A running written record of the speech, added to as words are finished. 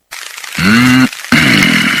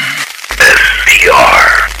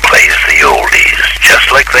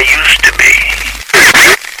I used to be.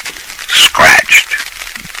 Scratched.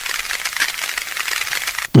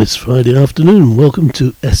 It's Friday afternoon. Welcome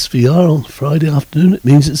to SVR on Friday afternoon. It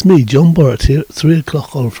means it's me, John Borrett, here at 3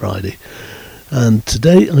 o'clock on Friday. And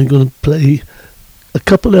today I'm going to play a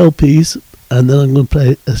couple LPs and then I'm going to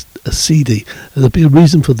play a CD. And there'll be a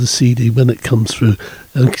reason for the CD when it comes through.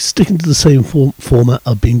 And sticking to the same format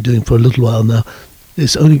I've been doing for a little while now.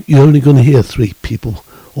 You're only going to hear three people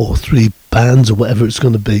or three bands or whatever it's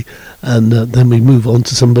going to be, and then we move on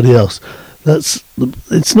to somebody else.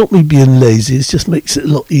 It's not me being lazy, it just makes it a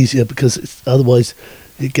lot easier because otherwise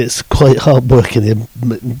it gets quite hard working here,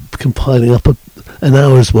 compiling up an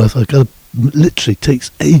hour's worth. Literally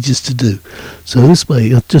takes ages to do. So this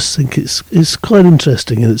way I just think it's quite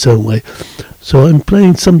interesting in its own way. So I'm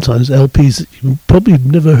playing sometimes LPs that you've probably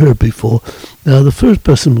never heard before. Now the first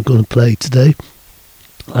person we're going to play today,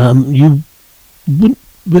 you wouldn't,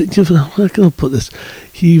 how can I put this?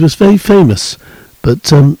 He was very famous,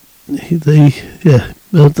 but I'll leave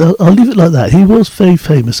it like that. He was very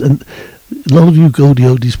famous, and a lot of you Goldie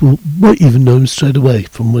Oldies might even know him straight away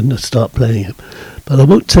from when I start playing him. But I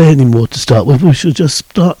won't say any more to start with. We should just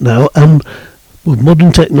start now. With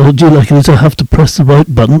modern technology like it is, I have to press the right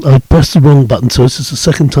button. I pressed the wrong button, so this is the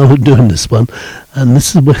second time I'm doing this one. And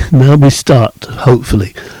this is where now we start,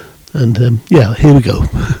 hopefully. And here we go.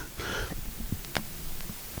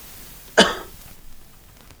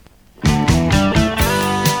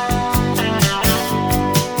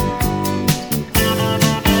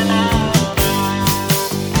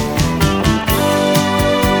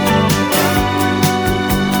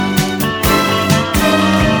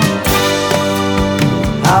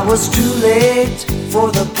 I was too late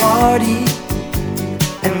for the party,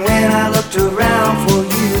 and when I looked around for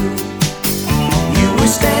you, you were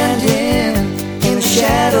standing in the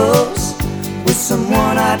shadows with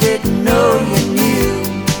someone I didn't know you knew.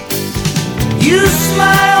 You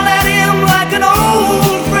smiled at him like an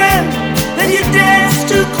old friend, then you danced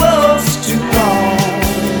too close too long,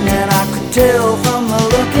 and I could tell from the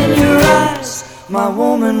look in your eyes my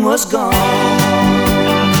woman was gone.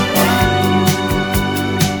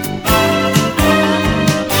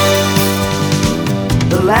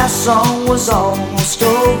 The last song was almost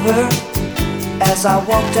over as I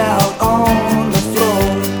walked out on the floor.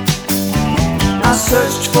 I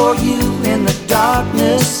searched for you in the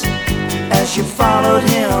darkness as you followed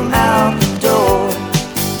him out the door.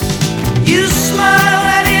 You smiled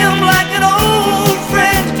at him like an old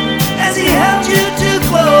friend as he held you too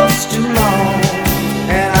close too long,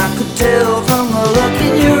 and I could tell from the look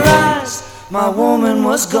in your eyes my woman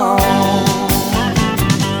was gone.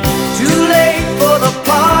 Too late for the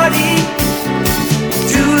party,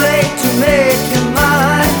 too late to make you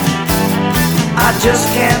mine. I just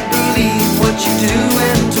can't believe what you're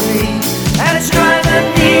doing to me, and it's driving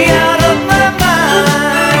me out of my mind.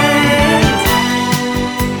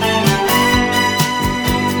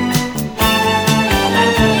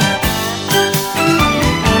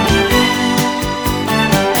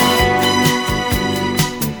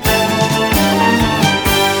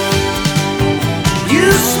 You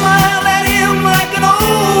smiled at him like an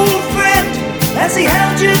old friend as he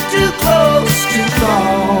held you too close too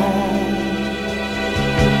long,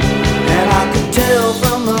 and I could tell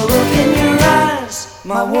from the look in your eyes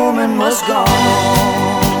my woman was gone.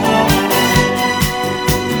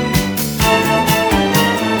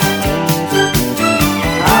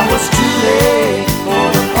 I was too late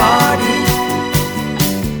for the party,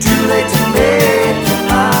 too late to make you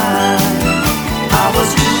mine. I was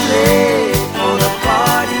too late for the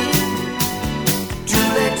party, too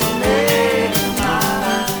late to make you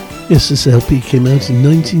mine. Yes, this LP came out in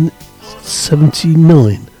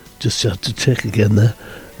 1979. Just have to check again there.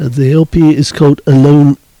 The LP is called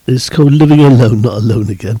Alone. It's called Living Alone, not Alone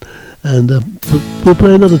Again. And we'll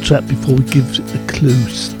play another track before we give a clue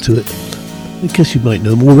to it. I guess you might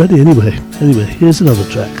know them already anyway. Anyway, here's another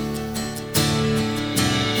track.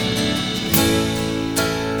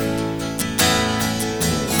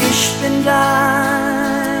 Ich bin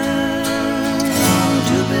dein,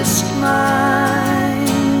 du bist mein,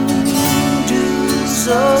 du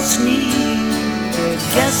sollst nie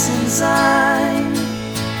vergessen sein.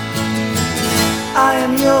 I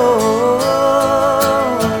am yours,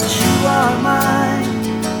 you are mine.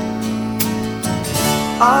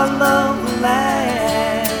 Our love will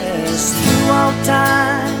last through all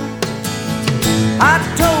time. I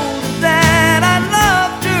told her that I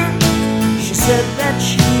loved her, she said that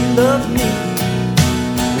she loved me.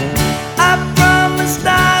 I promised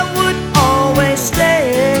I would always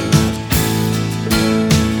stay,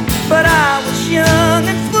 but I was young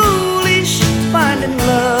and foolish, finding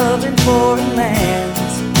love in foreign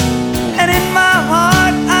lands.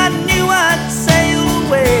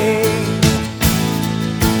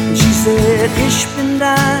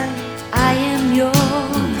 dine. I am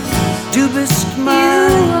yours. Du bist You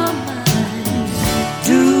mein. are mine.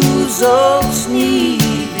 Du sollst nie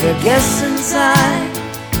vergessen sein.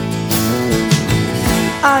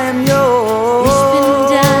 I am yours.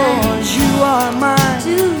 You are mine.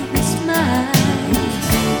 Du bist mine.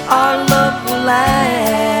 Our love will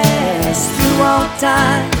last through all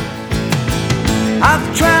time. I've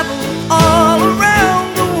traveled all around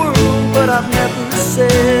the world, but I've never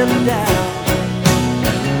settled down.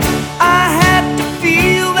 I had to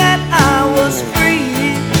feel that I was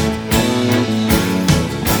free.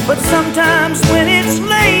 But sometimes when it's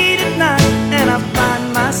late at night and I find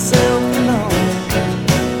myself alone,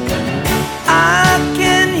 I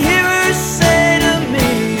can hear her say to me,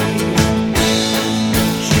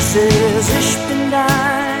 she says, Ich bin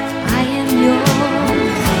dein. I am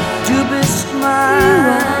yours. Du bist You are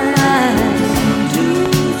mein. mine. Du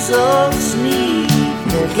sollst nie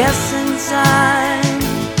vergessen sein.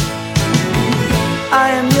 I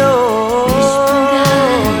am yours.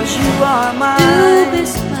 You are Du mine.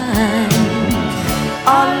 bist mine.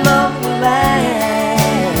 Our love will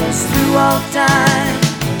last through all time.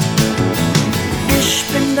 Ich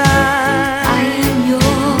bin dein. I am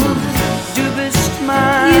yours. Du bist You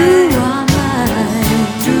mein. are mine.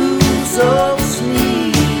 Du sollst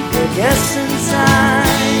nie vergessen sein.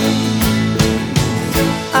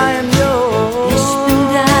 I am yours. Ich bin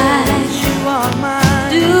dein. You are mine.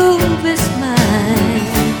 Du bist mine.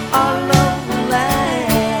 Our love will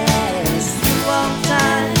last through all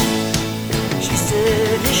time. She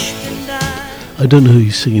said, Ich bin dein. I don't know who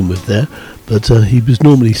he's singing with there, but he was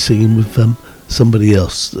normally singing with somebody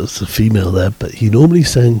else. That's a female there, but he normally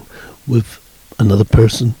sang with another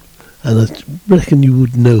person, and I reckon you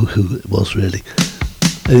would know who it was really.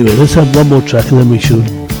 Anyway, let's have one more track and then we shall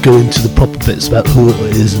go into the proper bits about who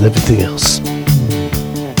it is and everything else.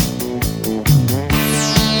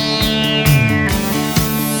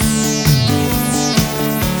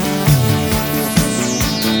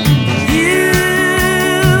 You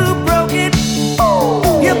broke it.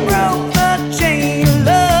 You broke the chain of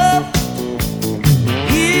love.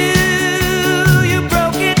 You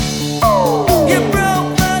broke it. You broke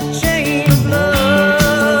the chain of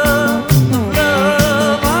love. Of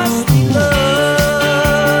love, our sweet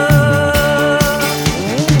love.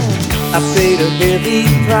 I paid a heavy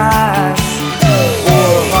price for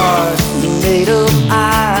a heart made of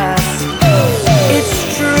ice. It's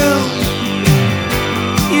true.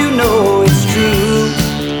 You know it's true.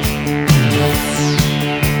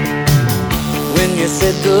 When you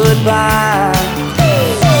said goodbye,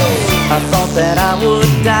 I thought that I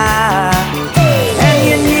would die. And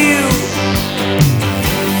you knew,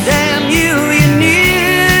 damn you, you knew.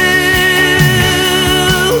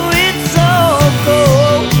 It's so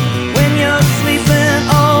cold when you're sleeping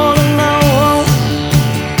all alone.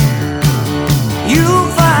 You'll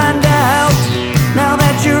find out now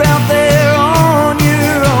that you're out there on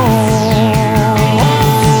your own.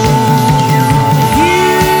 You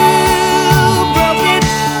broke it.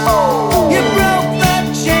 You broke the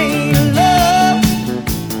chain of love.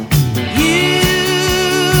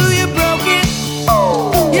 You broke it.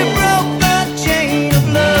 You broke the chain of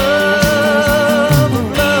love,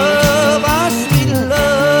 our sweet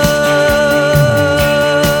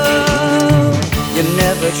love. You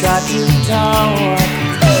never tried to talk.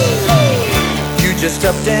 You just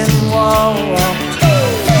upped and walked.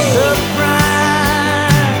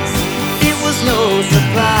 Surprise, it was no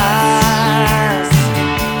surprise.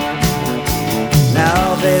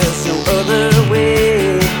 Now there's no other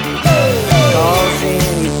way. 'Cause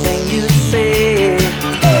anything you say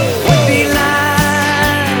would be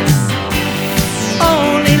lies,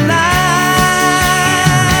 only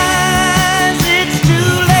lies. It's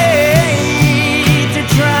too late to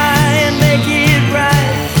try and make it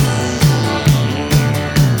right.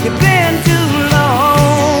 You've been too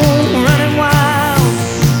long running wild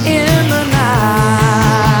in the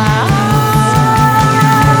night.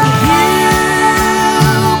 You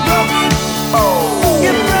broke it.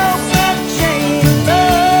 You broke that chain of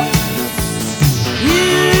love.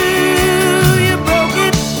 You broke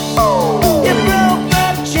it. You broke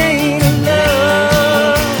that chain of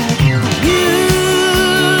love. You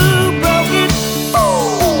broke it.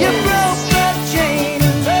 You broke that chain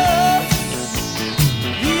of love.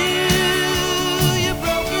 You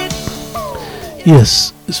broke it. Yes,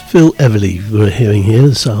 it's Phil Everly we're hearing here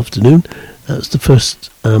this afternoon. That's the first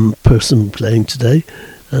person playing today,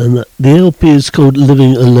 and the LP is called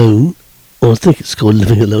Living Alone, or I think it's called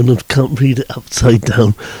Living Alone. I can't read it upside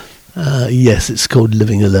down. Yes, it's called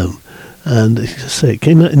Living Alone, and as I say, it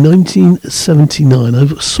came out in 1979. I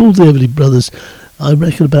saw the Everly Brothers I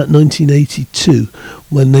reckon about 1982,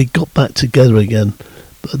 when they got back together again.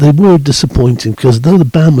 But they were disappointing, because though the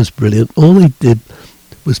band was brilliant, all they did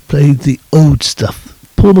was play the old stuff.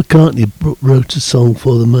 Paul McCartney wrote a song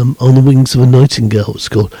for them, On the Wings of a Nightingale, it's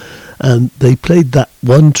called, and they played that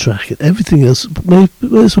one track, and everything else,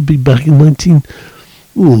 this would be back in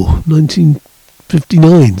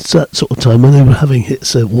 1959, so that sort of time, when they were having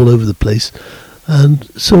hits all over the place. And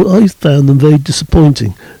so I found them very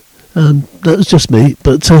disappointing. And that was just me,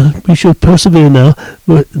 but we should persevere now.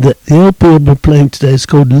 The LP we're playing today is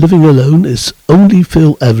called Living Alone. It's only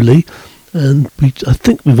Phil Everly, and I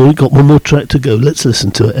think we've only got one more track to go. Let's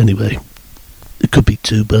listen to it anyway. It could be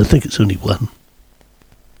two, but I think it's only one.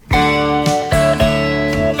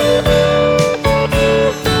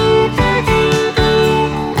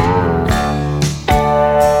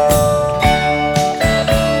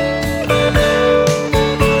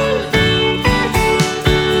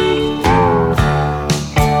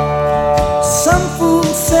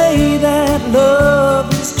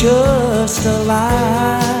 Just a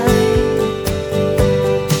lie.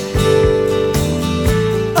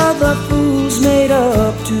 Other fools made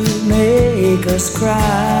up to make us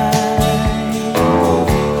cry.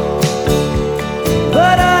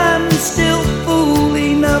 But I'm still fool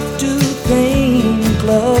enough to think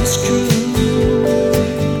love's true.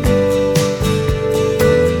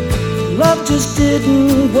 Love just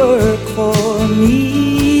didn't work for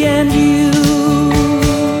me and you.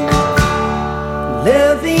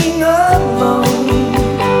 Living alone,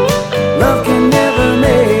 love can never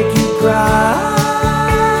make you cry.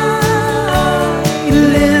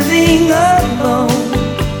 Living alone,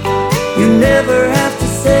 you never have to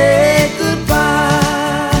say goodbye.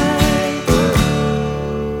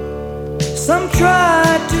 Some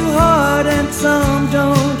try too hard and some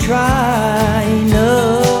don't try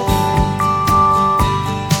enough.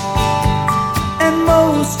 And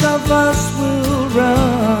most of us will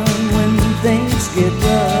run things get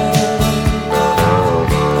rough.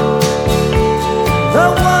 The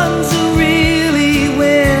ones who really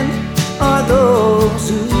win are those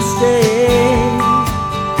who stay,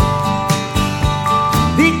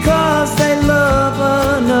 because they love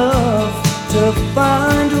enough to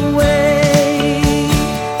find a way.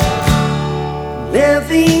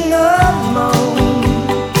 Living alone,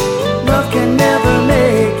 love can never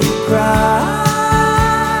make you cry.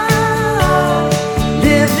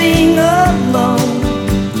 Living alone,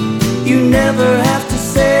 you never have to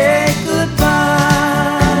say goodbye.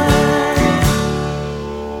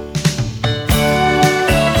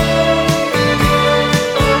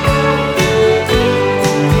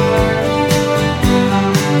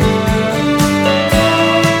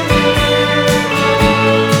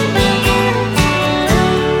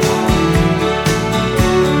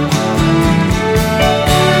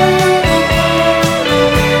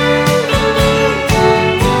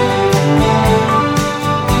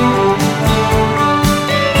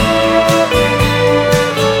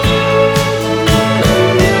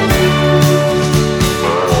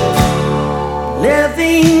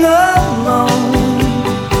 Living alone,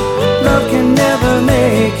 love can never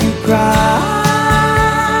make you cry.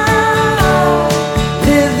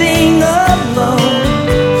 Living alone,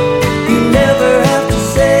 you never have to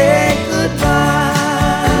say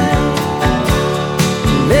goodbye.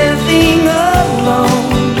 Living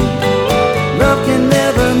alone, love can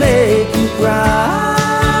never make you cry.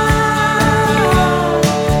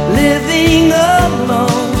 Living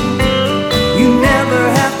alone, you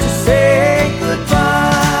never have to say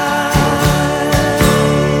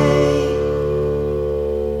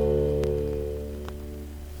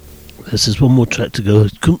This is one more track to go. I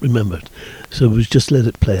couldn't remember it, so we've just let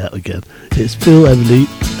it play out again. It's Phil Everly,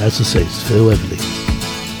 as I say, it's Phil Everly.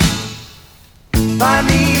 Buy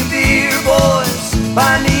me a beer, boys,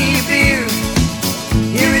 buy me a beer.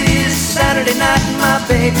 Here it is, Saturday night, and my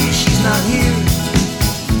baby, she's not here.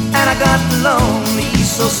 And I got lonely,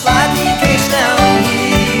 so slide me a case down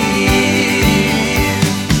here.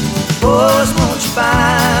 Boys, won't you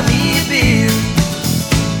buy me a beer?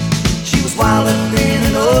 She was wild up in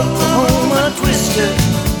an Oklahoma twister,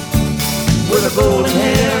 with her golden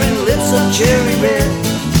hair and lips of cherry red.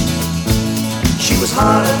 She was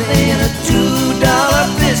hotter than a $2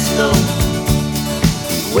 pistol,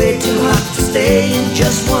 way too hot to stay in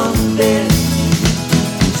just one bed.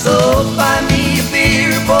 So buy me a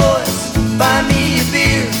beer, boys, buy me a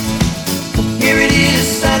beer. Here it is,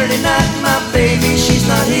 Saturday night, my baby, she's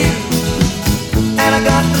not here. And I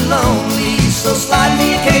got the lonely, so slide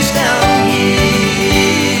me a case down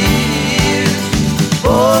here.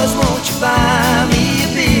 Boys, won't you buy me a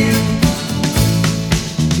beer?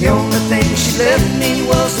 The only thing she left me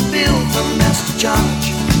was a bill from Master charge,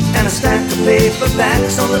 and a stack of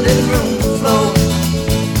paperbacks on the living room floor.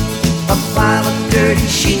 A pile of dirty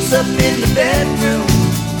sheets up in the bedroom,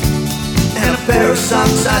 and a pair of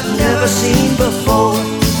socks I'd never seen before.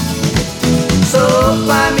 So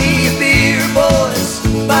buy me a beer, boys,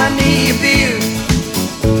 buy me a beer.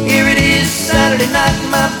 Here it is, Saturday night,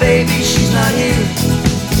 my baby, she's not here.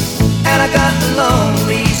 And I got the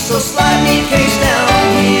lonely, so slide me a case down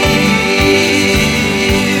here.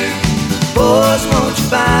 Boys, won't you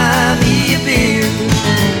buy me a beer?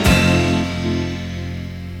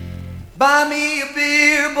 Buy me a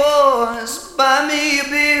beer, boys, buy me a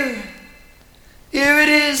beer. Here it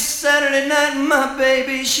is, Saturday night, my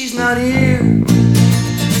baby, she's not here.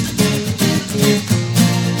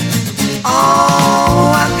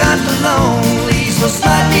 Oh, I got the lonely, so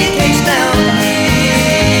slide me a case down here.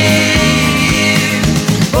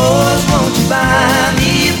 Boys, won't you buy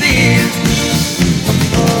me a beer?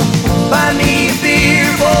 Buy me a beer,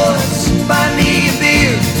 boys, buy me a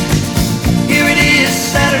beer. Here it is,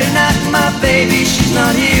 Saturday night, my baby, she's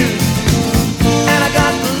not here. And I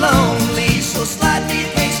got the lonely, so slide me a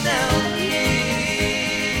case down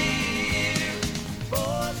here.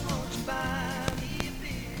 Boys, won't you buy me a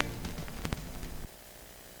beer?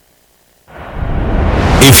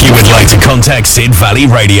 If you would like to contact Sid Valley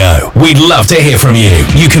Radio, we'd love to hear from you.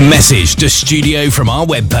 You can message the studio from our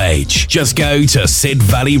webpage. Just go to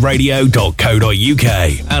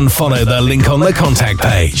sidvalleyradio.co.uk and follow the link on the contact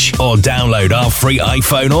page, or download our free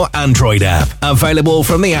iPhone or Android app, available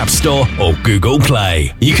from the App Store or Google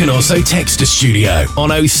Play. You can also text the studio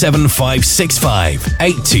on 07565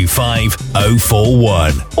 825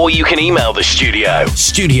 041, or you can email the studio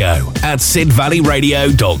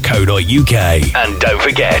 @sidvalleyradio.co.uk. And don't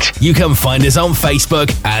forget, you can find us on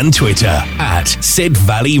Facebook and Twitter @Sid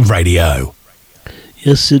Valley Radio.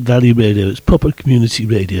 Yes, Sid Valley Radio. It's proper community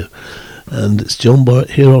radio. And it's John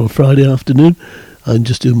Borrett here on a Friday afternoon. I'm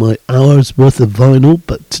just doing my hour's worth of vinyl,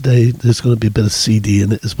 but today there's going to be a bit of CD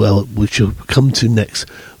in it as well, which we'll come to next.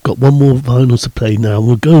 Got one more vinyl to play now.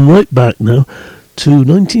 We're going right back now to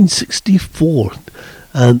 1964.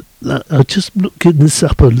 And I just looking this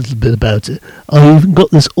up a little bit about it. I even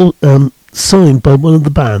got this signed by one of the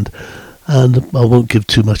band, and I won't give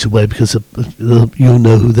too much away because you'll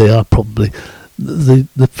know who they are probably.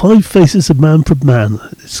 The Five Faces of Manfred Mann,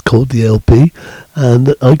 it's called the LP,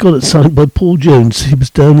 and I got it signed by Paul Jones. He was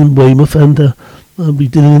down in Weymouth, and we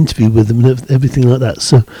did an interview with him and everything like that.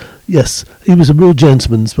 So yes, he was a real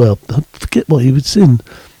gentleman as well. I forget what he would sing.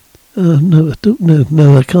 No, I don't know.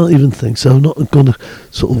 No, I can't even think. So I'm not going to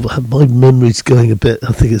sort of have my memories going a bit.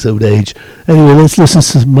 I think it's old age. Anyway, let's listen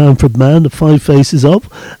to Manfred Mann, the Five Faces of,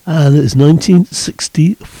 and it's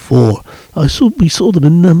 1964. We saw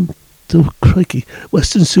them in crikey,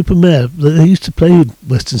 Weston-super-Mare. They used to play in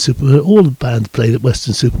Weston-super-Mare. All the bands played at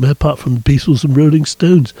Weston-super-Mare, apart from the Beatles and Rolling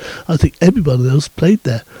Stones. I think everybody else played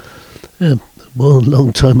there. Well, a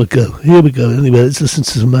long time ago. Here we go. Anyway, let's listen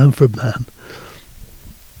to Manfred Mann.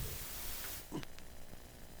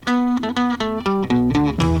 I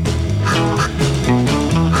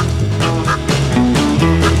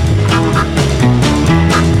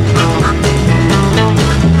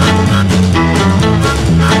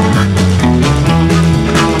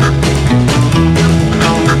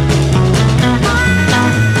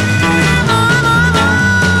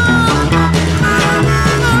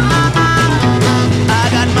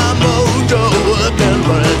got my mojo working,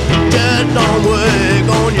 but it did not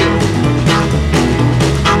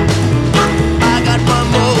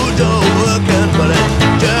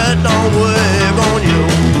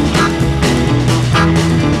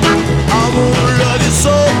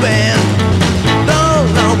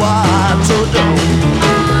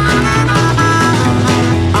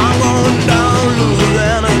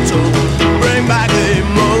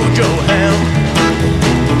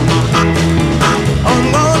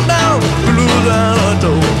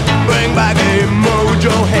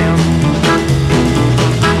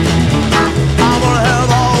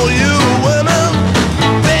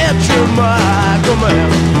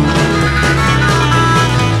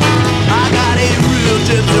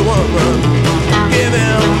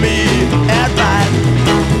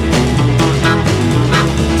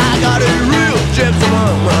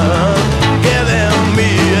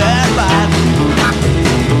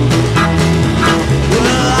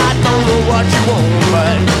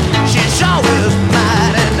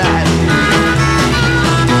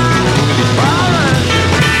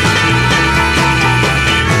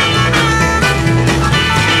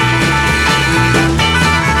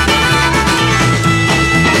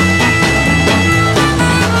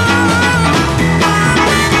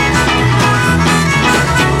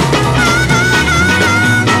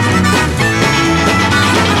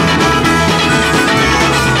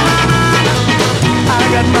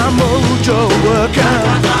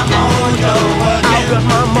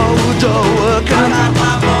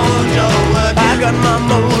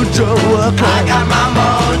working. I got my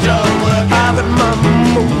mojo working. I got my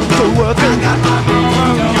mojo working. I got my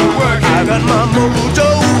mojo working. I got my mojo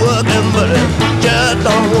working, but it just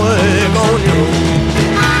don't work on you.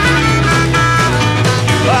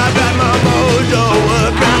 I got my mojo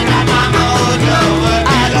working. I got my mojo working.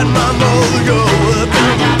 I got my mojo working.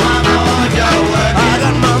 I got my mojo working. I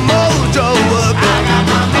got my mojo working. I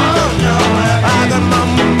got my mojo working. I got my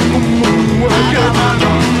mojo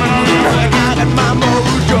working. I got my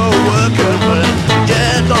mojo working, but it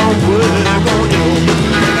just don't work on you.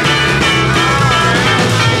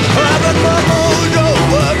 I got my mojo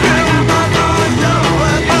working. I got my mojo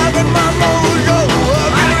working. I got my mojo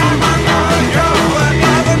working.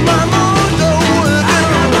 I got my mojo working.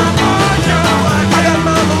 I got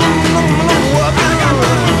my mojo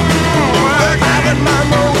working. I got my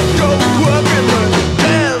mojo working, but it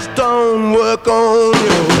just don't work on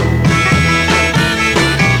you.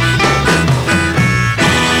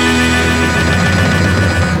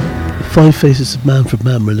 Five Faces of Man from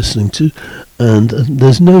Man we're listening to, and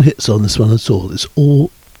there's no hits on this one at all. It's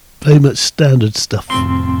all very much standard stuff.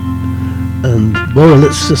 And, well,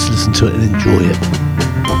 let's just listen to it and enjoy it.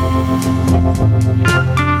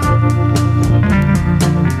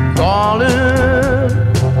 Darling,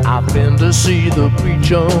 I've been to see the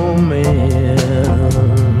preacher man.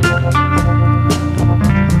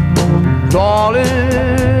 Darling,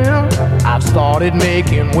 I've started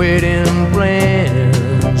making wedding plans.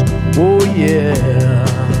 Oh yeah.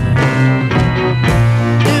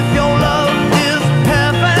 If your love is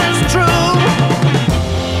half as true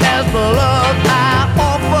as the love I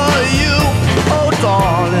offer you, oh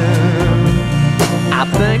darling, I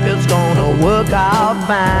think it's gonna work out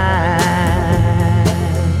fine.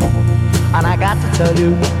 And I got to tell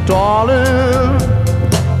you, darling,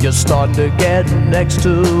 you're starting to get next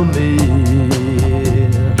to me.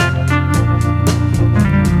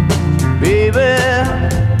 Baby,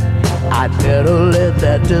 I'd better let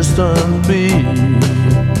that distance be.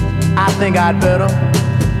 I think I'd better.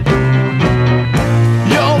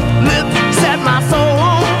 Your lips set my soul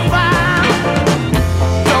on fire.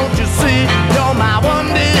 Don't you see, you're my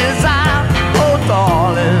one desire. Oh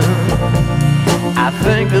darling, I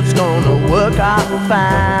think it's gonna work out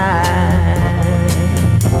fine.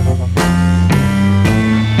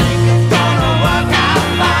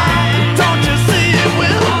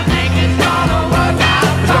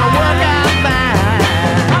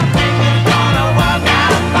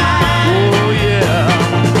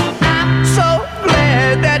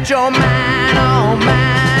 You're mine, oh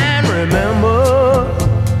mine. Remember,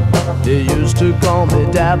 they used to call me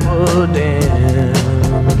Dapper Dan.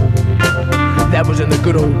 That was in the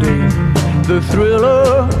good old days. The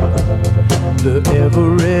thriller, the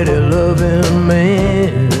ever-ready loving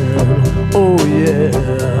man. Oh yeah.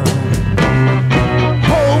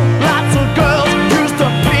 Oh, lots of girls used to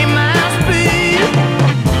be my speed.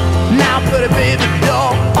 Now, pretty baby,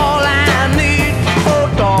 you're all I need. Oh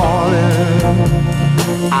darling,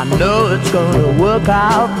 I know it's gonna work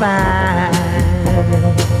out fine.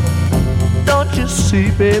 Don't you see,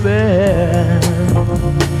 baby?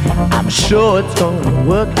 I'm sure it's gonna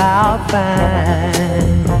work out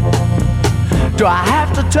fine. Do I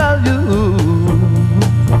have to tell you?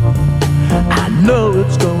 I know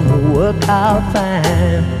it's gonna work out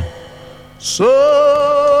fine. So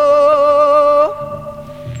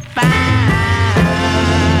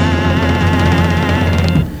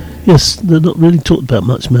Yes, they're not really talked about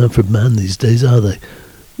much Man from Man these days, are they?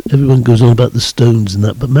 Everyone goes on about the Stones and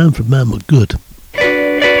that, but Man from Man were good.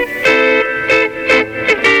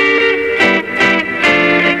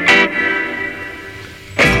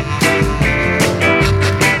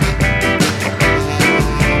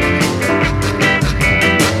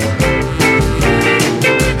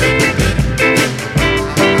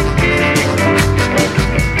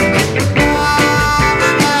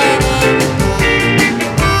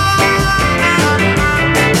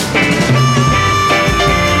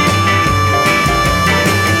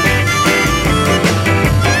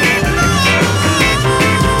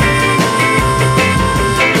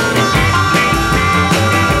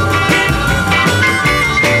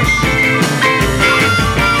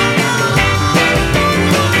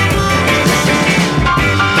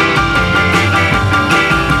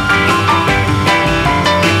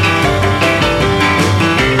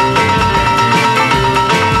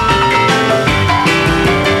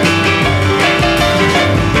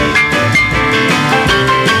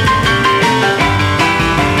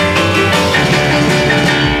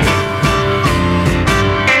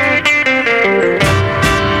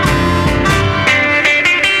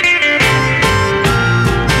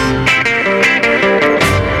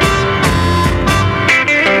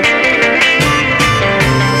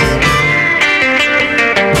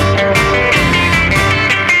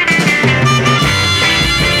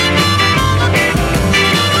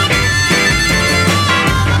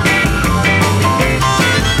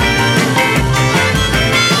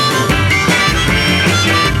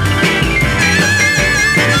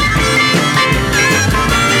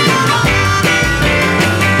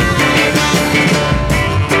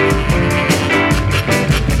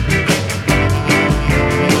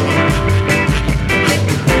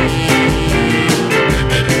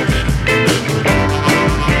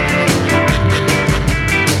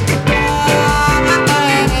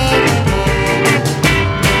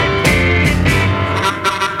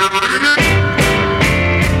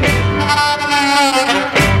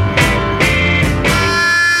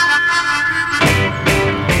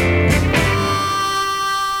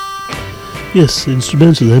 Yes, the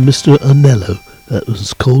instrumental there, Mr. Anello, that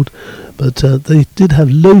was called. But they did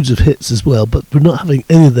have loads of hits as well, but we're not having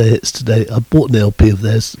any of their hits today. I bought an LP of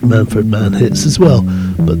theirs, Manfred Mann hits as well.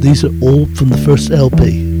 But these are all from the first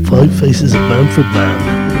LP, Five Faces of Manfred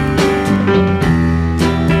Mann.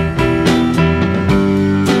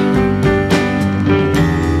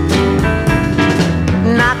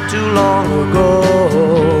 Long ago,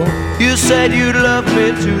 you said you'd love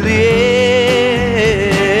me to the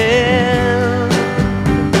end,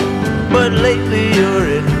 but lately you're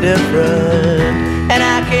indifferent, and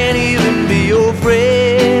I can't even be your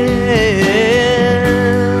friend.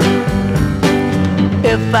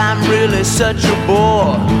 If I'm really such a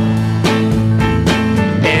bore,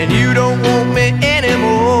 and you don't want me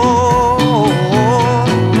anymore,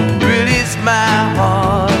 release my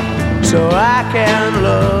heart so I can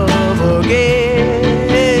love again.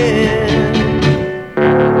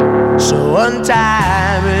 So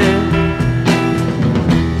untie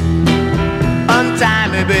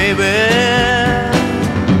me, baby.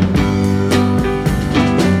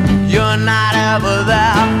 You're not ever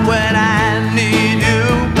there when I need you.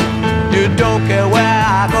 You don't care where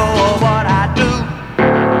I go or what I do.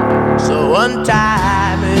 So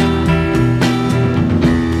untie me,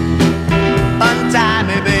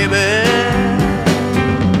 baby.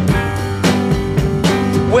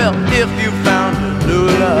 Well, if you found a new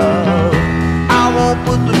love, I won't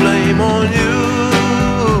put the blame on you.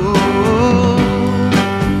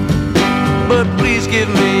 But please give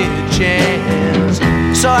me a chance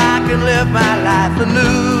so I can live my life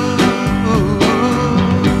anew.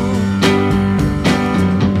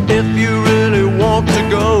 If you really want to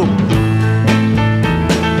go,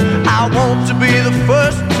 I want to be the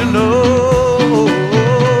first to know.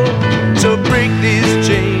 So break these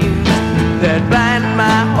chains that bind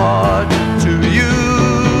my heart to you,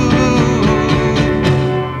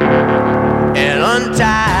 and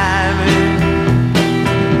untie me,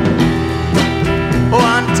 oh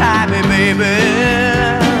untie me, baby.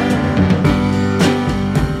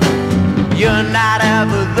 You're not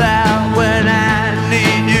ever there when I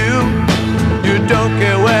need you. You don't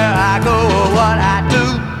care where I go or what I do.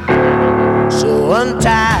 So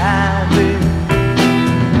untie me,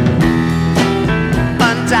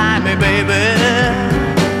 baby.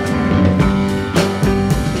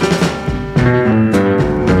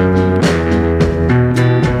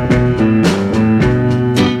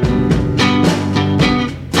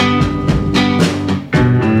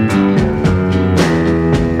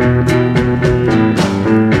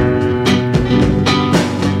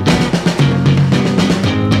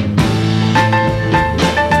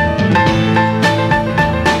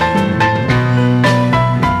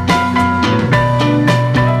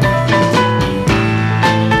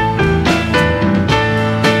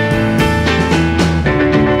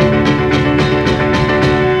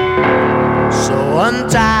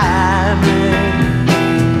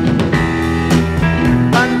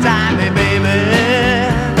 Untie me, baby.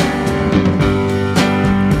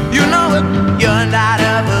 You know it, you're not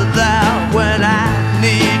ever there when I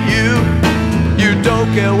need you. You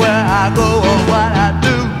don't care where I go or what I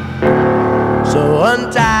do. So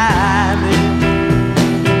untie me,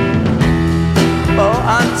 oh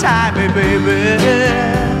untie me, baby.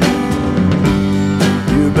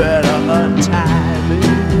 You better untie me.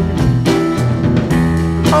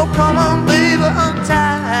 Oh, come on, baby,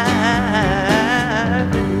 untie.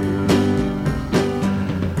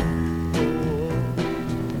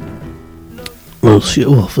 Well,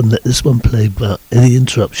 show off and let this one play without any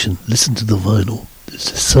interruption. Listen to the vinyl. This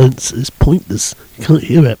silence is pointless. You can't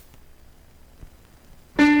hear it.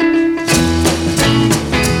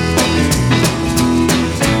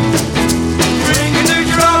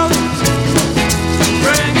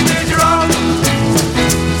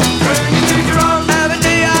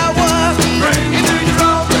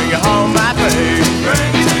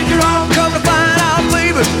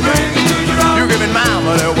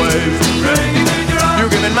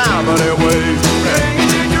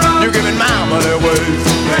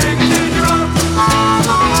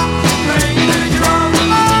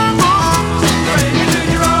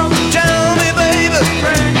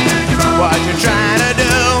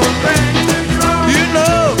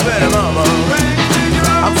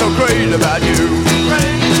 About you,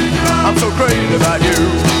 I'm so crazy about you,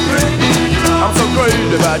 I'm so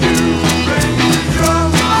crazy about you.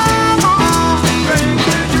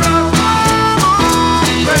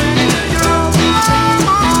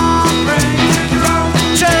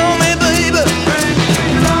 Tell me, baby,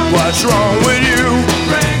 what's wrong with you?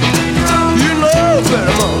 You know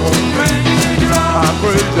better, mama. I'm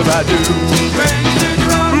crazy about you,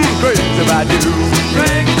 crazy about you.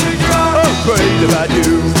 Oh, crazy about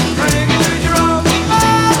you. Bring it to Jerome.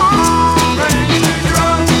 Bring it to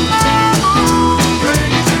Jerome.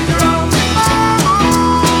 Bring it to Jerome.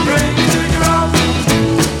 Bring it to Jerome.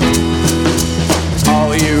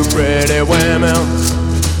 All you pretty women,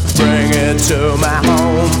 bring it to my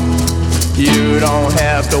home. You don't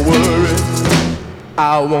have to worry,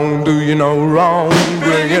 I won't do you no wrong.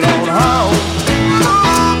 Bring it on home.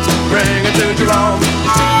 Bring it to Jerome.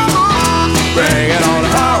 Bring it on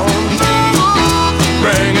home.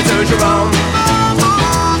 Bring it to Jerome.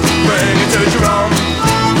 Bring it to Jerome.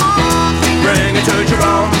 Bring it to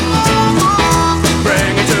Jerome.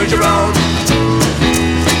 Bring it to Jerome.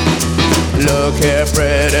 Look here,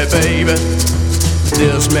 pretty baby,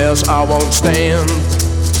 this mess I won't stand.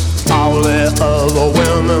 All the other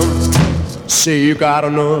women see you got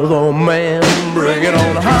another man. Bring it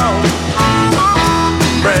on home.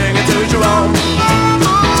 Bring it to Jerome.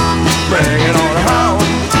 Bring it on home.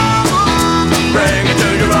 Bring it to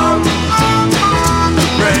Jerome.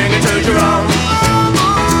 Bring it to Jerome.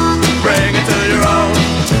 Bring it to Jerome.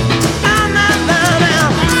 Now, now, now, now.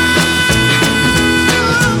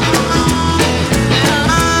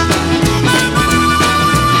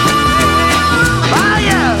 Oh,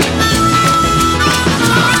 yeah.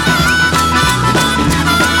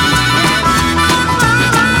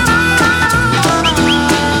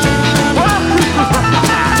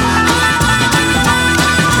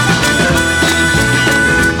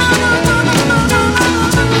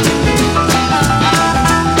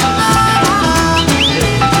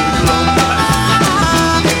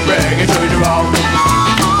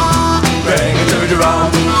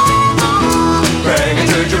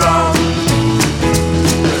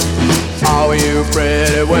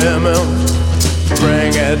 Pretty women,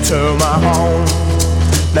 bring it to my home.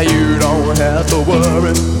 Now you don't have to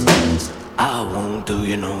worry, I won't do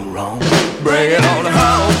you no wrong. Bring it on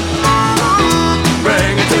home.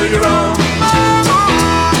 Bring it to your own.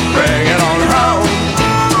 Bring it on home.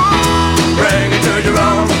 Bring it to your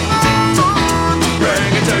own.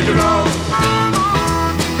 Bring it to your own.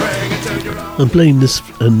 Bring it to your own. I'm playing this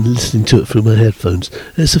and listening to it through my headphones.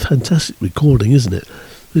 It's a fantastic recording, isn't it?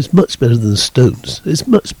 It's much better than the Stones. It's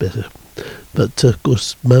much better. But, of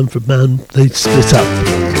course, Man for Man, they split up.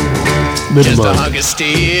 Never just mind. a hunk of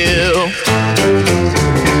steel.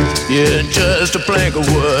 You're just a plank of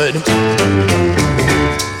wood.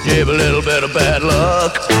 Give a little bit of bad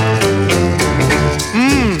luck.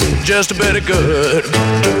 Just a bit of good.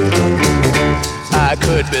 I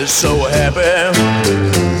could be so happy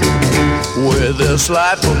with this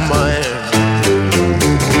life of mine.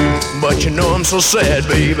 But you know I'm so sad,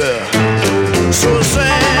 baby. So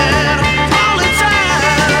sad all the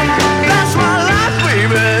time. That's my life,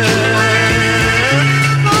 baby.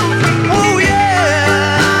 Oh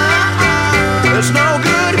yeah. It's no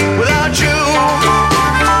good without you.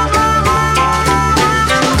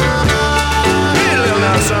 Hey, little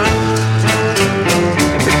now, son.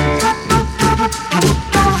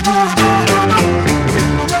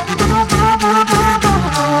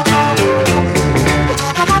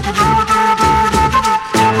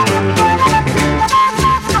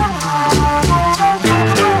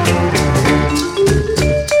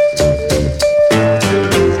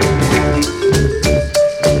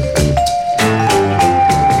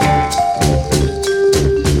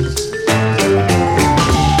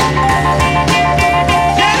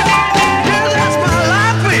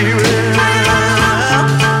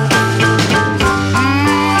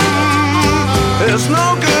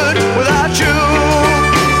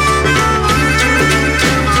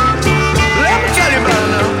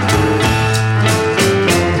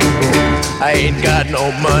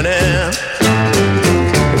 No money,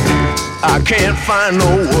 I can't find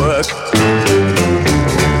no work.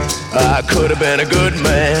 I could have been a good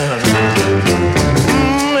man,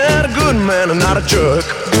 and a good man and not a jerk.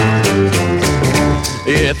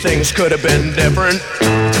 Yeah, things could have been different.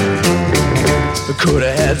 Could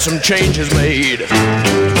have had some changes made,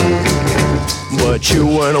 but you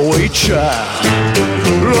went away, child.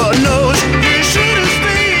 Lord knows you should have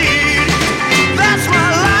stayed. That's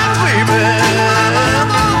my life, baby.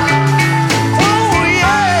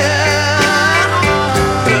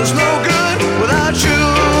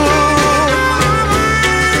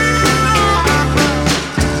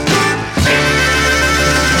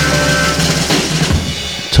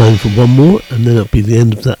 Time for one more, and then it'll be the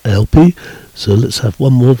end of that LP. So let's have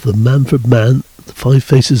one more of the Man for Man, the Five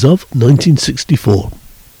Faces of 1964.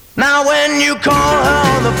 Now when you call her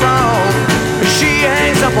on the phone, she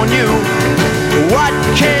hangs up on you. What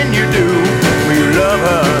can you do when you love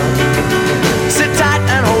her? Sit tight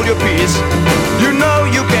and hold your peace. You know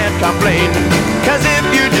you can't complain, 'cause if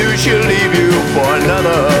you do, she'll leave you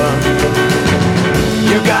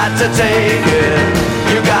take it.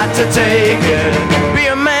 You got to take it. Be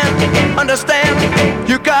a man, understand.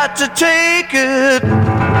 You got to take it.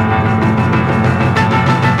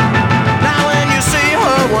 Now when you see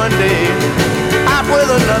her one day out with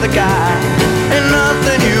another guy, ain't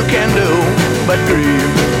nothing you can do but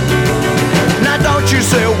grieve. Now don't you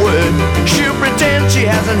say a word, she'll pretend she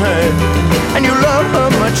hasn't heard, and you love her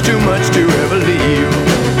much too much to ever leave.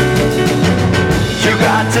 You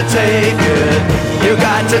got to take it, you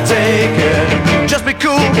got to take it. Just be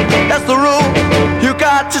cool, that's the rule. You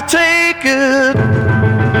got to take it.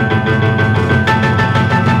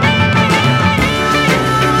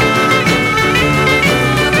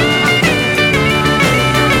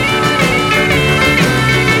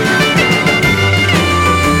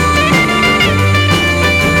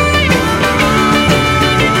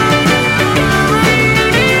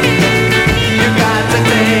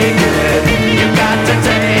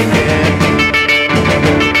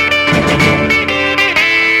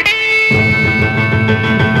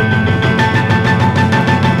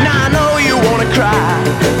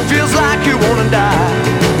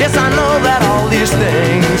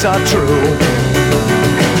 Things are true.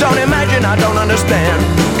 Don't imagine I don't understand,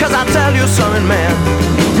 'cause I'll tell you something, man.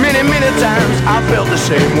 Many, many times I felt the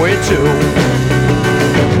same way too.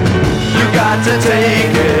 You got to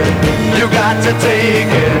take it, you got to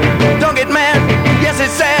take it. Don't get mad, yes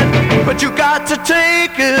it's sad, but you got to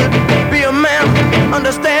take it. Be a man,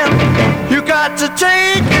 understand. You got to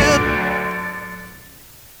take it.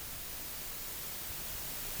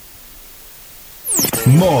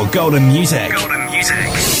 More golden music.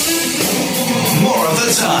 More of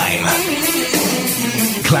the time.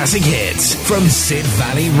 Classic hits from Sid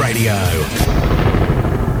Valley Radio.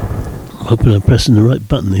 Hoping I'm pressing the right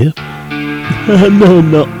button here. No,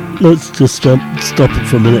 I'm not. Let's just stop it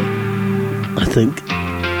for a minute. I think.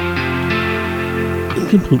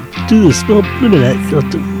 Do this. Well, a minute.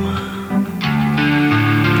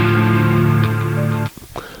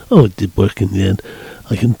 Oh, it did work in the end.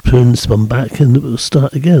 I can turn this one back and it will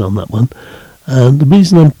start again on that one. And the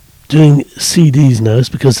reason I'm doing CDs now is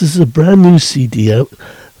because this is a brand new CD out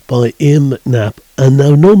by Ian McNabb. And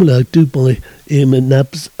now normally I do buy Ian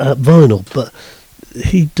McNabb's vinyl, but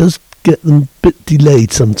he does get them a bit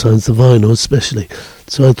delayed sometimes, the vinyl especially.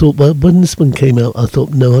 So I thought, well, when this one came out, I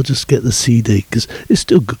thought, no, I'll just get the CD because it's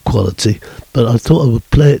still good quality. But I thought I would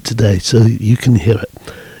play it today so you can hear it.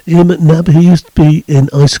 Ian McNabb, he used to be in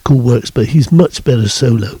Icicle Works, but he's much better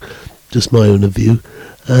solo, just my own view.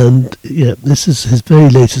 And yeah, this is his very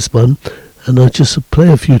latest one, and I just play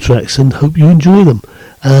a few tracks and hope you enjoy them.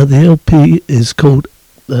 The LP is called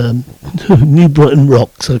New Brighton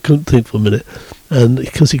Rocks. I couldn't think for a minute, and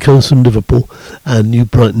because he comes from Liverpool, and New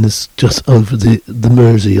Brighton is just over the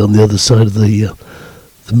Mersey on the other side of the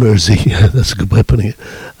Mersey. Yeah, that's a good way of putting it.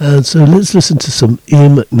 And so let's listen to some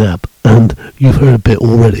Ian McNabb, and you've heard a bit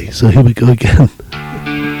already, so here we go again.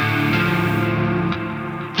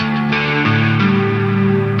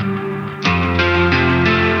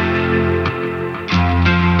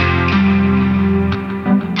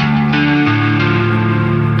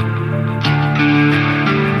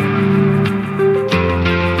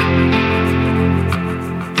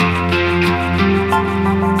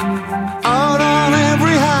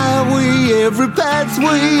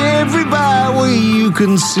 Every byway you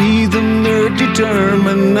can see them, they're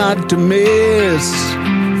determined not to miss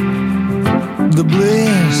the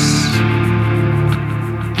bliss.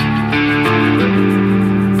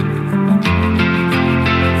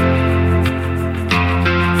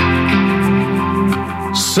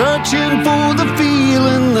 Searching for the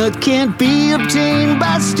feeling that can't be obtained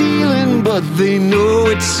by stealing, but they know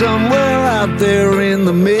it's somewhere out there in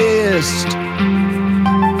the mist.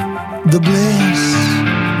 The bliss.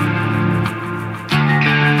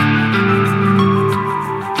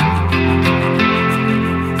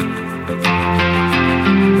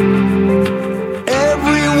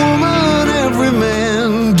 Every woman, every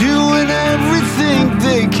man, doing everything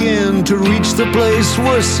they can to reach the place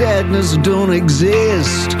where sadness don't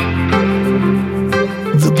exist.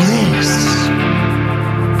 The bliss.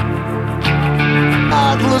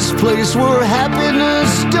 Artless place where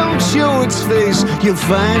happiness don't show its face. You'll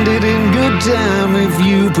find it in good time if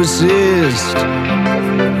you persist.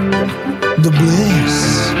 The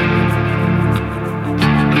bliss.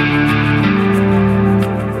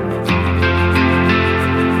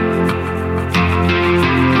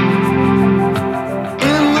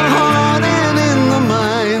 In the heart and in the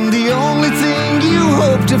mind, the only thing you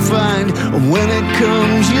hope to find. When it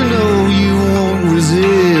comes, you know you won't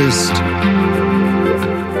resist.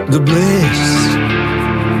 The bliss.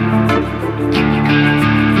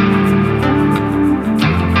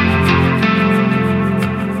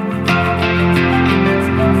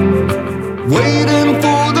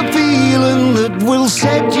 for the feeling that will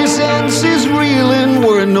set your senses reeling,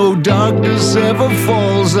 where no darkness ever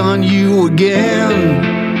falls on you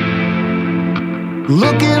again.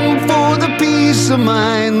 Looking for the peace of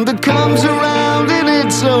mind that comes around in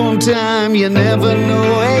its own time. You never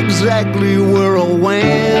know exactly where or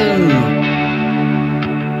when.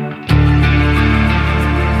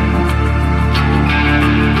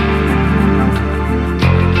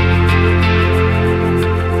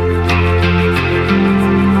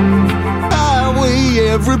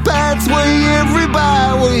 Every pathway, every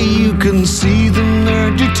byway, you can see them,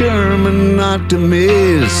 they're determined not to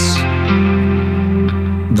miss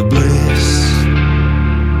the bliss.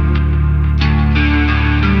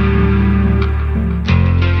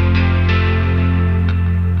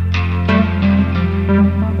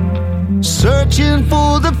 Searching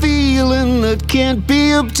for the feeling that can't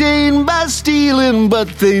be obtained by stealing,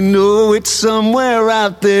 but they know it's somewhere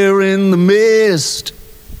out there in the mist.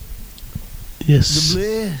 Yes,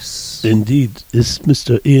 indeed. It's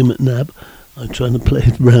Mr. Ian McNabb. I'm trying to play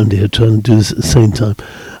it round here, trying to do this at the same time.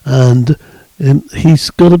 And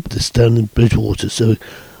he's got this down in Bridgewater, so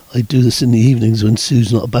I do this in the evenings when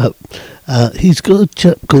Sue's not about. He's got a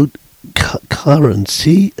chap called Caron,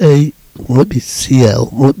 C-A-R-O-N.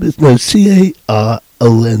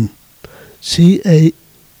 C-A-C-I-A-R-O-N.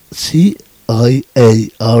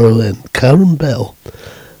 Caron Bell.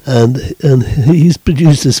 And he's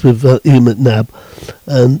produced this with Ian McNabb,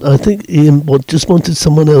 and I think Ian just wanted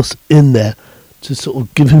someone else in there to sort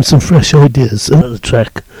of give him some fresh ideas. Another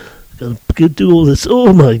track, gotta do all this.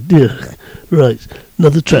 Oh my dear! Right,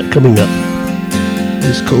 another track coming up.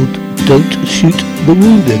 It's called "Don't Shoot the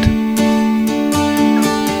Wounded."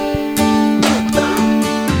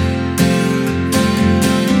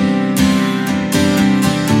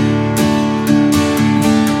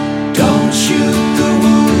 Don't shoot the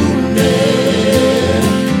wounded.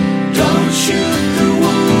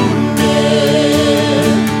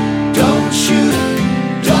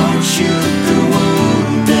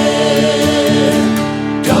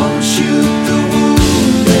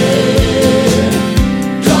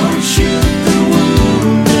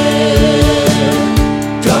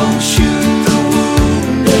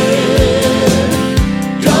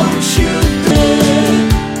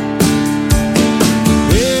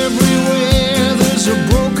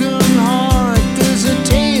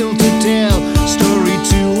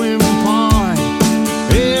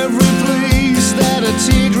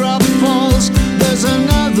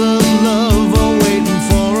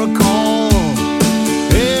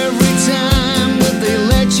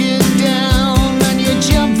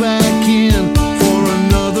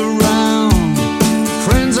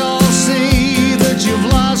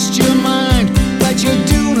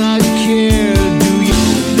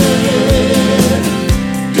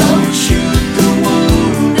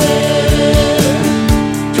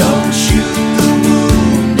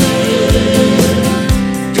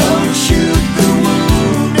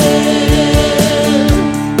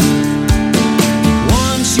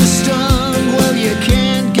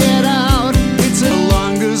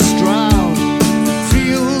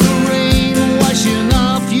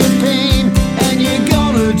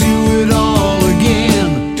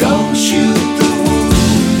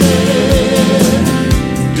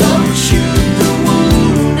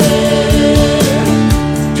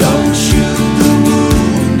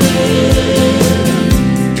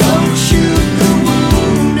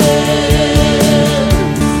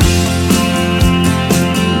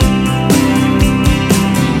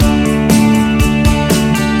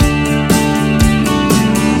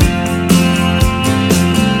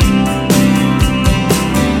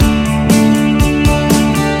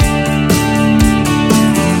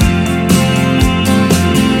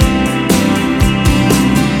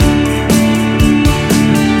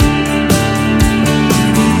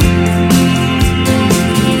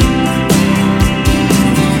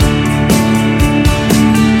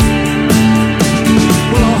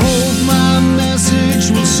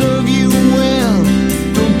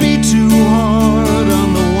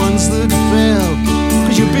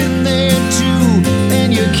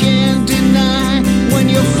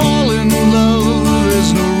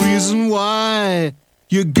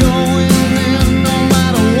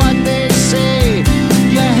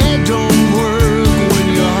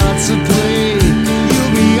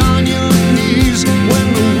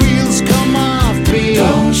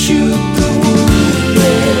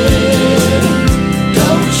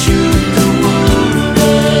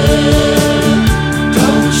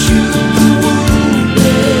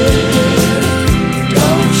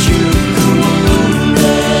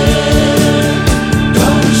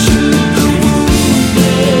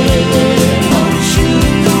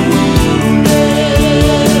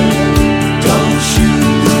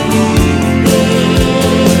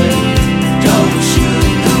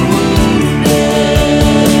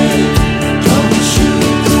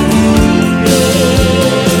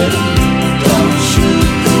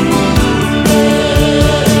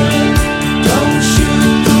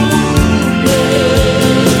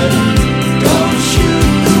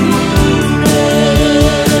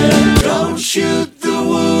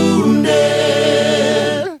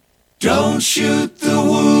 Don't shoot the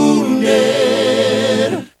wounded.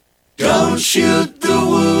 Don't shoot the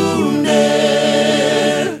wounded.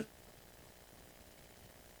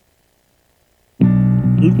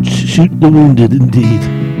 Don't shoot the wounded, indeed.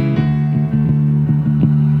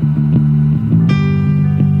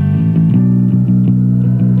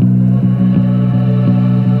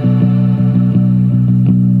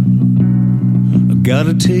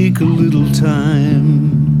 Gotta take a little time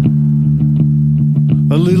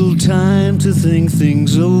to think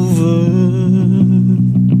things over.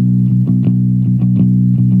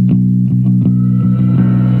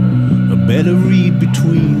 I better read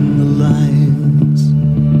between the lines,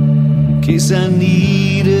 in case I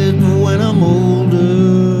need it when I'm older.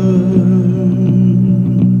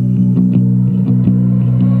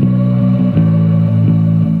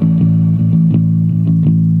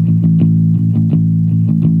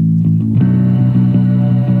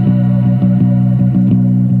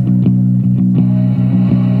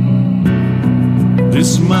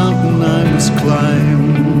 This mountain I must climb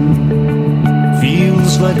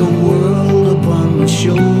feels like a world upon my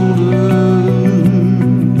shoulders.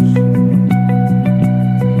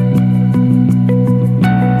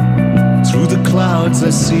 Through the clouds I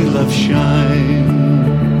see love shine,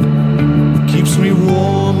 keeps me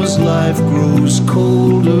warm as life grows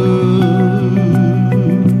colder.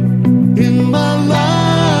 In my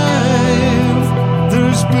life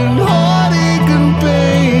there's been heartache and pain.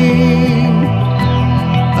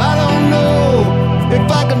 If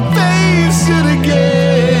I can face it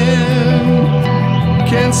again,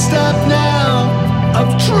 can't stop now.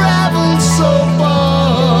 I've traveled so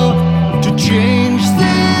far to change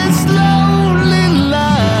this lonely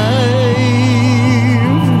life.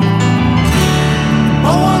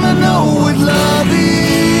 I wanna know what love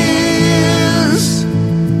is.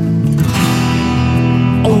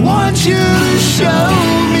 I want you to show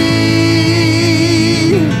me.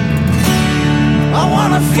 I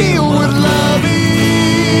wanna feel what love is.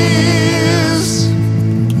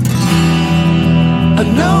 I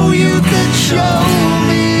know you could show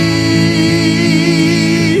me.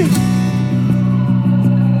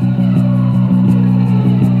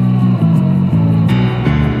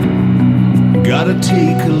 Gotta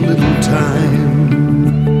take a little time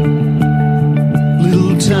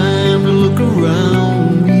to look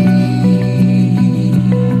around me.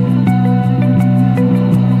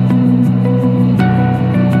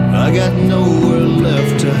 I got nowhere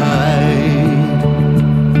left to hide.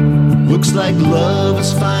 Looks like love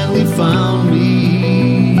has finally found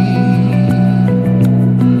me.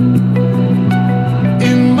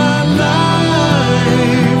 In my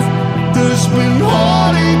life, there's been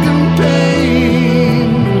heartache and pain.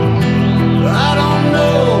 I don't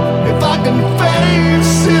know if I can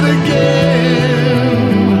face it again.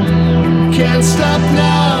 Can't stop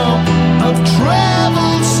now. I've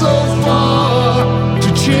traveled so far to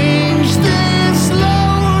change this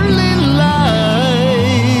lonely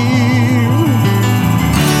life.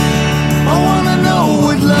 I wanna know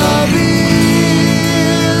what love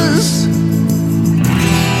is.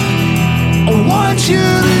 I want you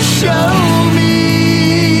to show me.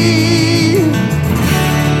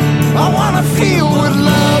 I wanna feel what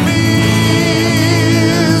love is.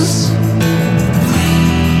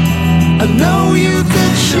 I know you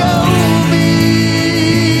could show me.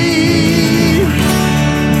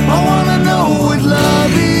 I wanna know what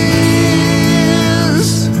love is.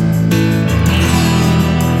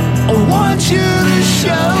 I want you to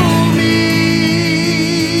show me.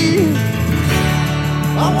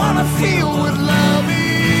 I wanna feel what love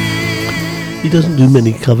is. He doesn't do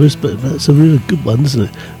many covers, but that's a really good one, isn't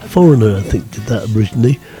it? Foreigner, I think, did that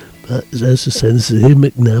originally. But as I said, this is Ian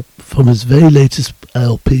McNabb from his very latest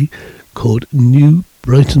LP called New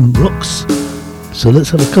Brighton Rocks. So let's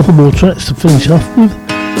have a couple more tracks to finish off with,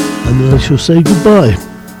 and then I shall say goodbye.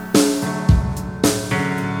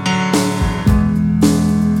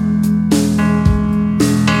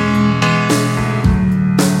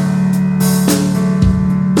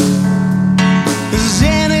 Has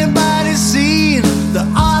anybody seen the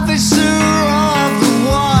officer of the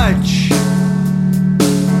watch?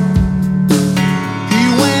 He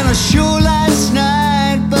went ashore last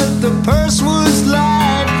night, but the purse was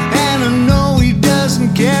light, and I know he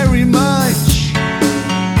doesn't carry much.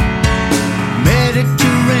 Medic to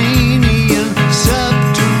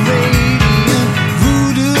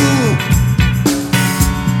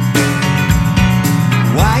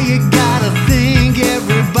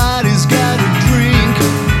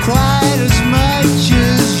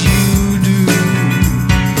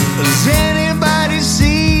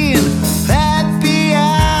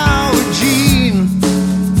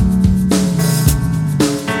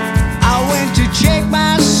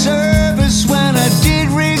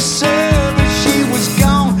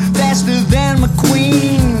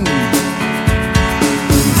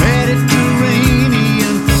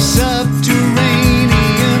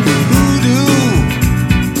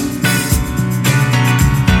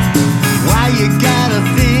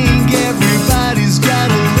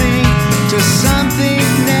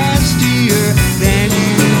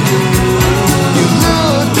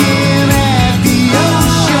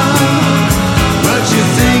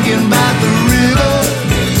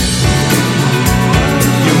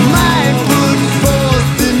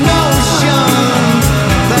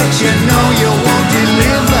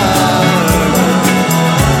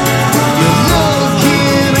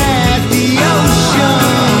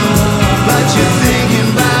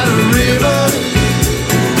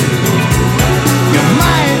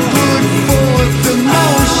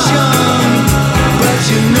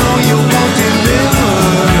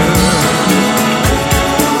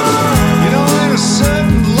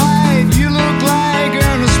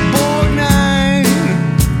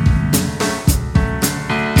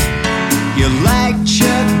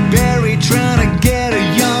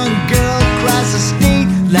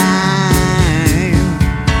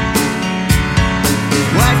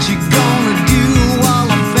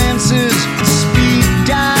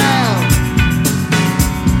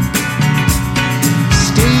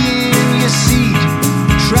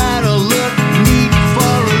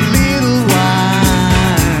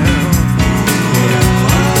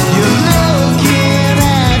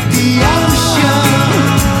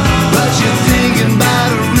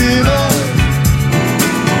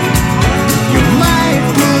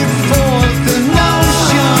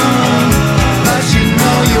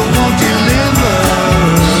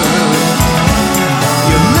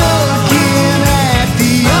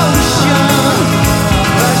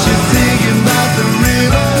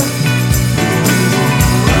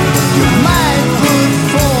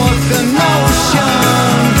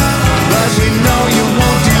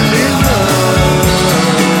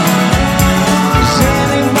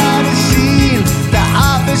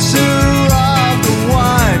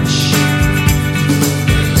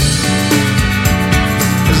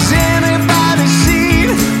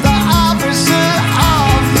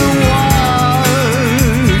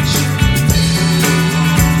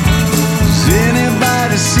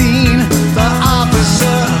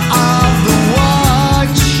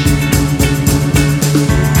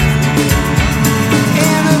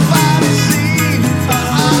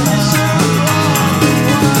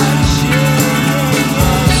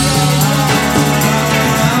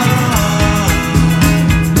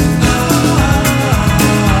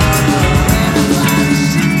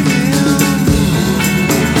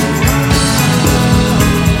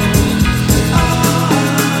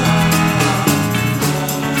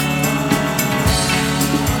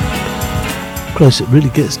Christ, it really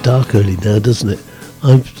gets dark early now, doesn't it?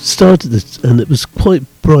 I've started it and it was quite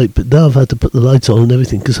bright, but now I've had to put the lights on and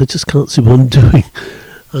everything because I just can't see what I'm doing.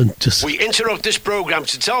 We interrupt this programme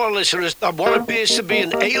to tell our listeners that what appears to be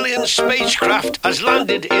an alien spacecraft has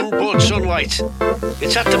landed in broad sunlight.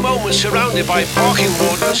 It's at the moment surrounded by parking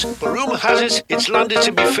wardens, but rumour has it it's landed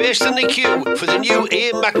to be first in the queue for the new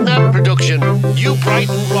Ian McNabb production, New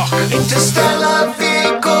Brighton Rock. Interstellar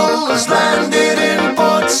vehicle has landed in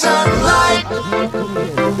broad sunlight.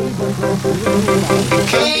 It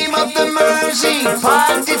came up the Mersey,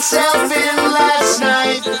 parked itself in last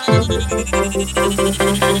night.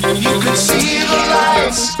 You could see the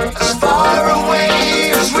lights as far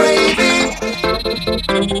away as Raby.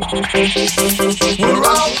 We're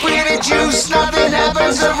all pretty juiced, nothing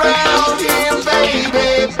happens around here,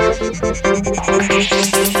 baby.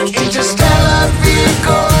 Interstellar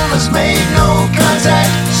vehicle has made no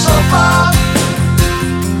contact so far.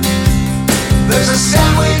 There's a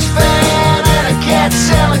sandwich van and a cat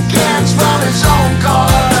selling cans from his own car.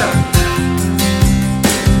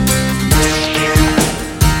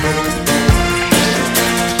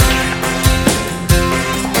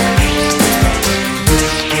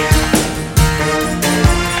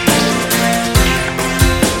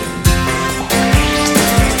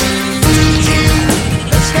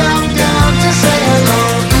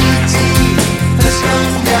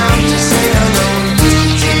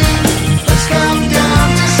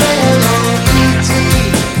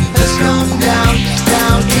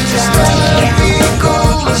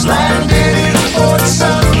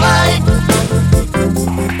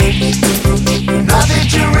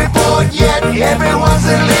 Everyone's a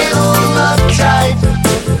little uptight.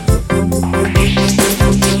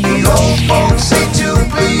 The old folks say to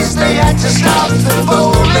please, they had to stop the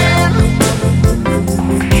bowling.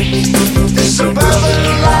 The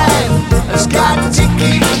suburban life has got to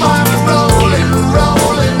keep on rolling,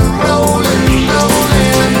 rolling, rolling, rolling.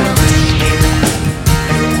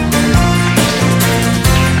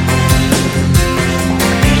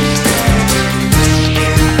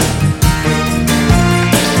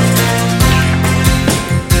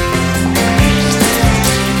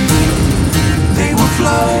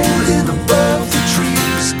 Floating above the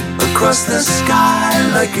trees, across the sky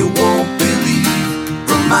like you won't believe.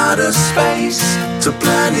 From outer space to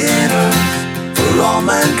planet Earth, for all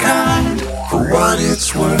mankind, for what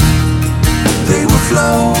it's worth. They were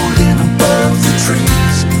floating above the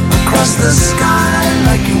trees, across the sky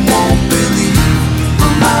like you won't believe.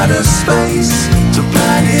 From outer space to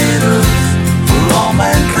planet Earth, for all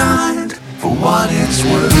mankind, for what it's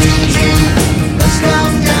worth. Let's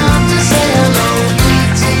come down to say hello.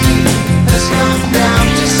 Let's come down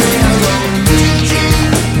to say hello, E.T.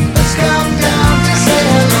 Let's come down to say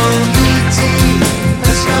hello, E.T.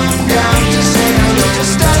 Let's come down to say hello.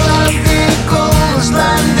 Interstellar vehicle has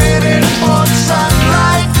landed in broad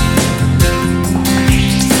sunlight.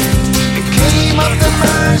 It came up the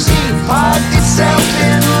Mersey, parked itself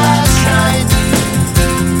in last night.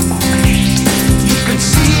 You could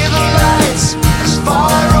see the lights as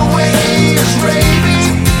far away as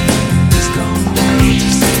Raby.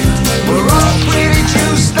 We're all pretty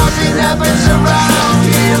juiced, nothing happens around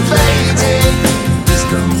here, baby.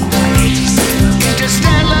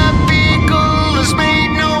 Interstellar vehicle has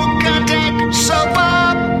made no contact so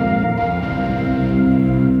far.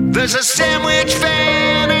 There's a sandwich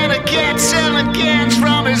van and a cat selling cans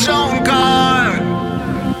from his own car.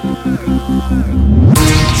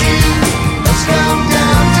 Let's come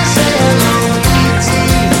down to say hello, E.T.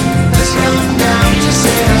 Let's come down to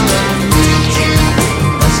say hello, E.T.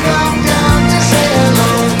 Let's come down to say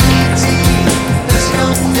hello, E.T. Let's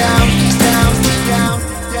come down, down, down,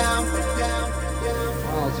 down, down, down.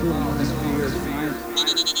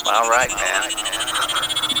 All right, man.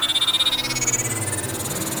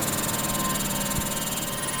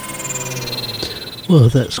 Well,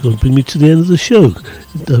 that's going to bring me to the end of the show.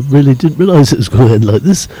 I really didn't realise it was going to end like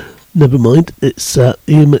this. Never mind, it's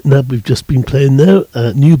Ian McNabb we've just been playing now.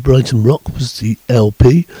 New Brighton Rock was the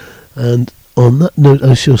LP, and on that note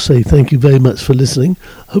I shall say thank you very much for listening.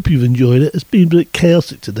 Hope you've enjoyed it. It's been a bit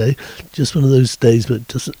chaotic today, just one of those days where it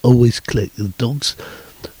doesn't always click. The dogs,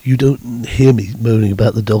 you don't hear me moaning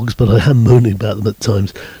about the dogs, but I am moaning about them at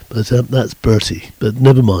times, but that's Bertie, but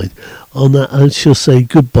never mind. On that I shall say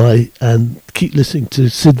goodbye and keep listening to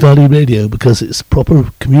Sid Valley Radio, because it's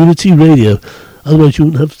proper community radio. Otherwise you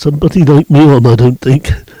wouldn't have somebody like me on, I don't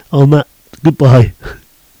think. On that, goodbye.